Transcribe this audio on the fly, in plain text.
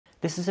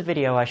This is a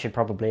video I should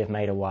probably have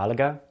made a while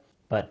ago,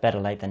 but better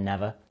late than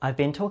never. I've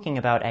been talking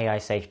about AI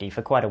safety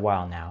for quite a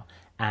while now,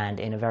 and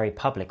in a very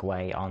public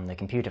way on the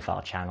Computer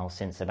File channel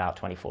since about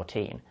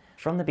 2014.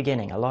 From the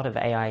beginning, a lot of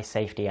AI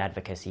safety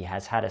advocacy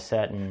has had a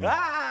certain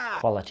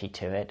quality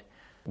to it,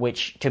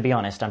 which, to be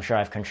honest, I'm sure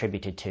I've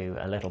contributed to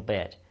a little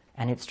bit.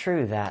 And it's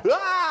true that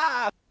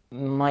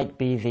might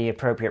be the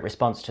appropriate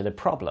response to the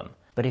problem.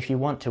 But if you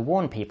want to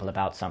warn people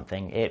about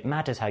something, it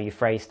matters how you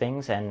phrase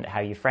things and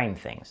how you frame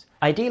things.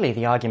 Ideally,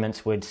 the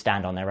arguments would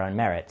stand on their own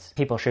merits.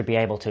 People should be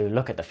able to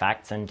look at the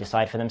facts and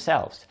decide for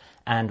themselves.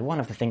 And one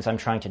of the things I'm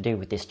trying to do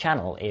with this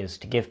channel is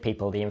to give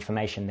people the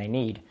information they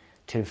need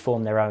to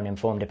form their own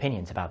informed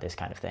opinions about this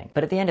kind of thing.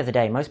 But at the end of the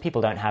day, most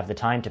people don't have the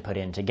time to put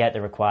in to get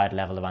the required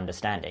level of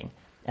understanding,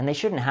 and they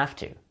shouldn't have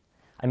to.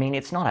 I mean,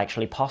 it's not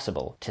actually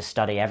possible to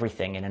study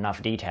everything in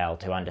enough detail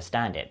to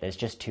understand it. There's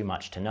just too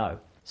much to know.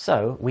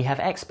 So, we have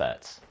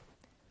experts.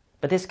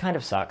 But this kind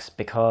of sucks,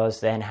 because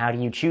then how do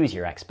you choose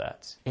your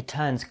experts? It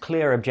turns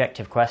clear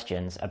objective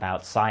questions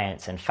about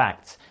science and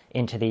facts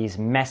into these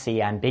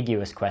messy,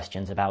 ambiguous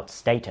questions about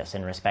status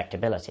and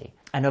respectability.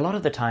 And a lot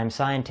of the time,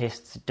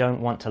 scientists don't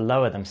want to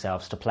lower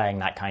themselves to playing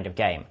that kind of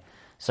game,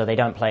 so they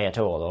don't play at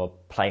all, or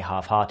play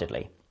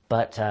half-heartedly.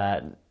 But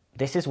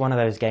this is one of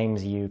those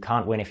games you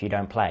can't win if you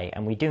don't play,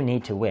 and we do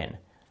need to win.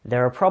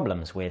 There are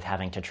problems with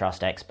having to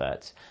trust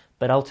experts,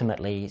 but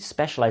ultimately,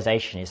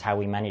 specialization is how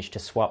we manage to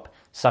swap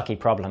sucky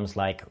problems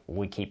like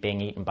we keep being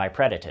eaten by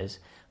predators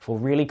for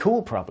really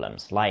cool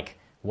problems like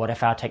what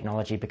if our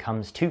technology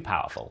becomes too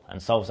powerful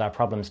and solves our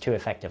problems too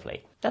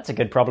effectively? That's a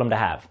good problem to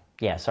have.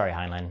 Yeah, sorry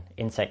Heinlein,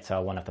 insects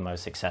are one of the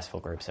most successful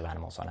groups of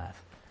animals on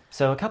Earth.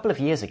 So a couple of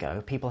years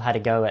ago, people had a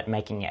go at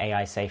making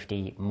AI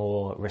safety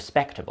more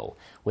respectable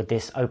with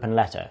this open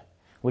letter,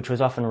 which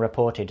was often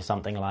reported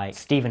something like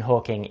Stephen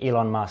Hawking,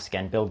 Elon Musk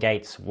and Bill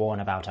Gates warn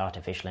about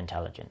artificial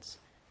intelligence.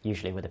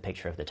 Usually with a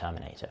picture of the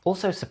Terminator.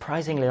 Also,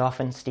 surprisingly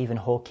often, Stephen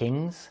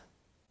Hawking's.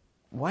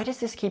 Why does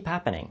this keep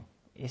happening?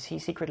 Is he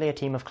secretly a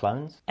team of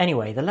clones?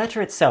 Anyway, the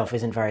letter itself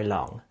isn't very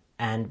long,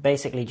 and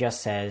basically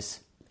just says,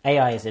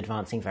 AI is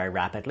advancing very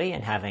rapidly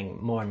and having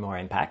more and more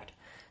impact,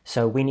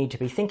 so we need to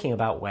be thinking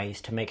about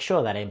ways to make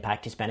sure that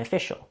impact is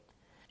beneficial.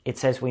 It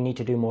says we need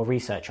to do more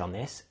research on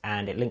this,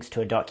 and it links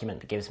to a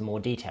document that gives more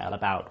detail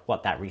about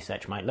what that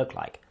research might look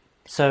like.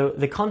 So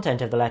the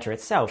content of the letter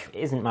itself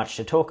isn't much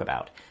to talk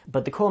about,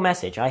 but the core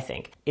message, I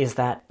think, is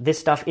that this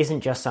stuff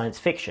isn't just science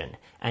fiction,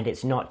 and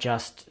it's not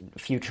just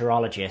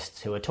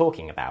futurologists who are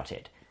talking about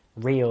it.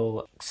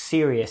 Real,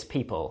 serious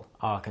people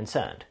are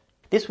concerned.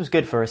 This was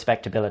good for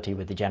respectability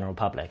with the general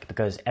public,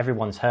 because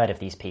everyone's heard of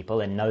these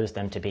people and knows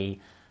them to be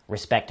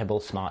respectable,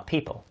 smart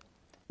people.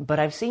 But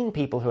I've seen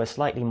people who are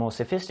slightly more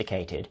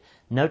sophisticated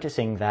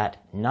noticing that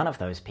none of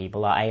those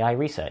people are AI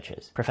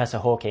researchers. Professor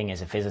Hawking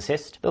is a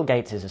physicist, Bill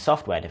Gates is a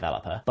software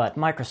developer, but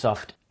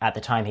Microsoft, at the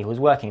time he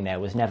was working there,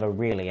 was never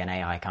really an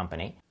AI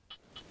company.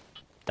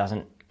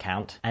 Doesn't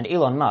count. And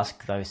Elon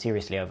Musk, though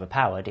seriously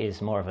overpowered,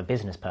 is more of a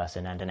business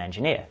person and an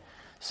engineer.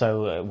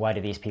 So why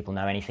do these people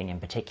know anything in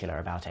particular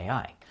about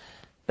AI?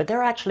 But there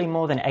are actually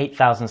more than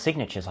 8,000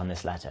 signatures on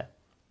this letter.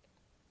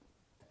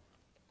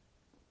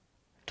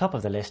 Top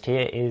of the list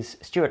here is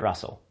Stuart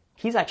Russell.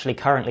 He's actually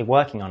currently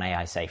working on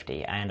AI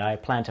safety, and I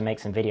plan to make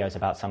some videos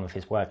about some of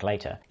his work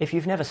later. If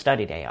you've never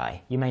studied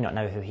AI, you may not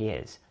know who he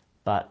is,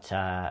 but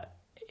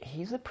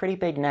he's a pretty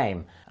big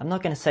name. I'm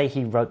not going to say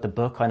he wrote the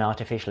book on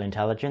artificial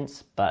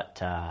intelligence,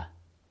 but I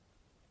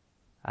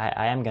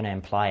am going to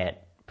imply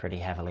it pretty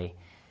heavily.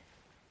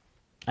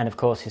 And of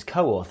course his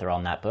co-author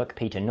on that book,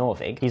 Peter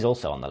Norvig, he's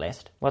also on the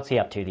list. What's he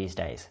up to these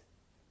days?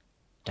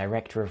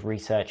 Director of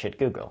Research at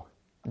Google.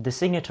 The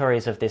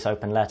signatories of this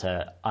open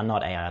letter are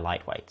not AI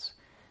lightweights.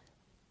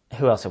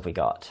 Who else have we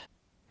got?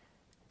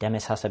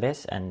 Demis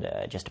Hassabis and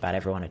just about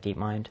everyone at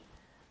DeepMind.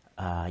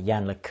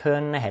 Jan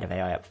LeCun, head of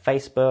AI at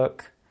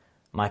Facebook.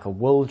 Michael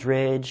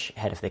Wooldridge,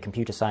 head of the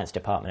Computer Science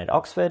Department at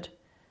Oxford.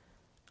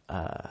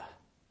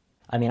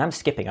 I mean, I'm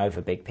skipping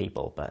over big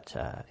people, but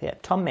yeah,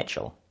 Tom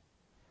Mitchell.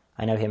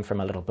 I know him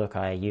from a little book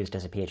I used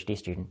as a PhD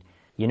student.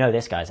 You know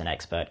this guy's an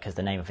expert because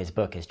the name of his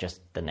book is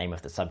just the name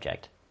of the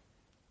subject.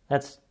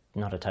 That's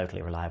not a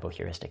totally reliable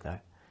heuristic, though.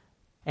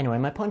 Anyway,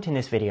 my point in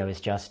this video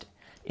is just,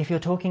 if you're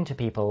talking to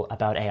people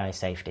about AI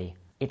safety,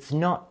 it's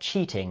not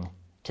cheating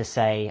to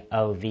say,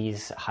 oh,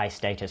 these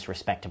high-status,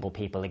 respectable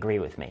people agree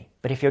with me.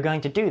 But if you're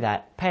going to do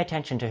that, pay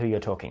attention to who you're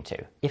talking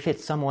to. If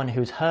it's someone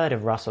who's heard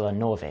of Russell and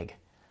Norvig,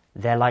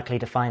 they're likely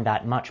to find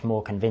that much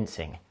more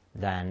convincing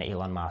than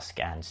Elon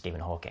Musk and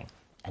Stephen Hawking.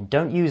 And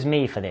don't use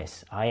me for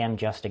this. I am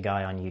just a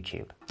guy on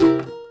YouTube.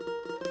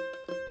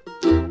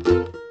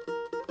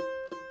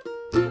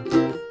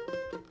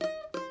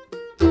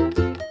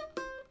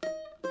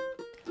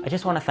 I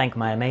just want to thank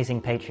my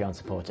amazing Patreon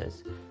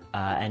supporters,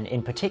 and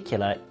in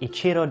particular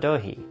Ichiro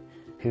Dohi,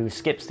 who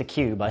skips the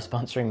queue by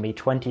sponsoring me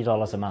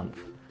 $20 a month.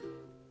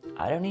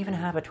 I don't even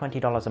have a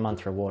 $20 a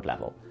month reward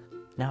level.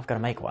 Now I've got to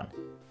make one.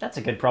 That's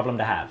a good problem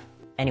to have.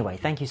 Anyway,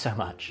 thank you so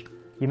much.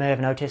 You may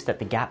have noticed that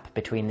the gap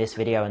between this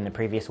video and the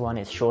previous one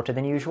is shorter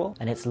than usual,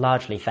 and it's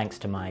largely thanks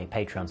to my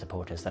Patreon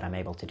supporters that I'm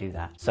able to do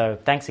that. So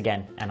thanks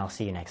again, and I'll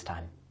see you next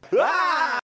time.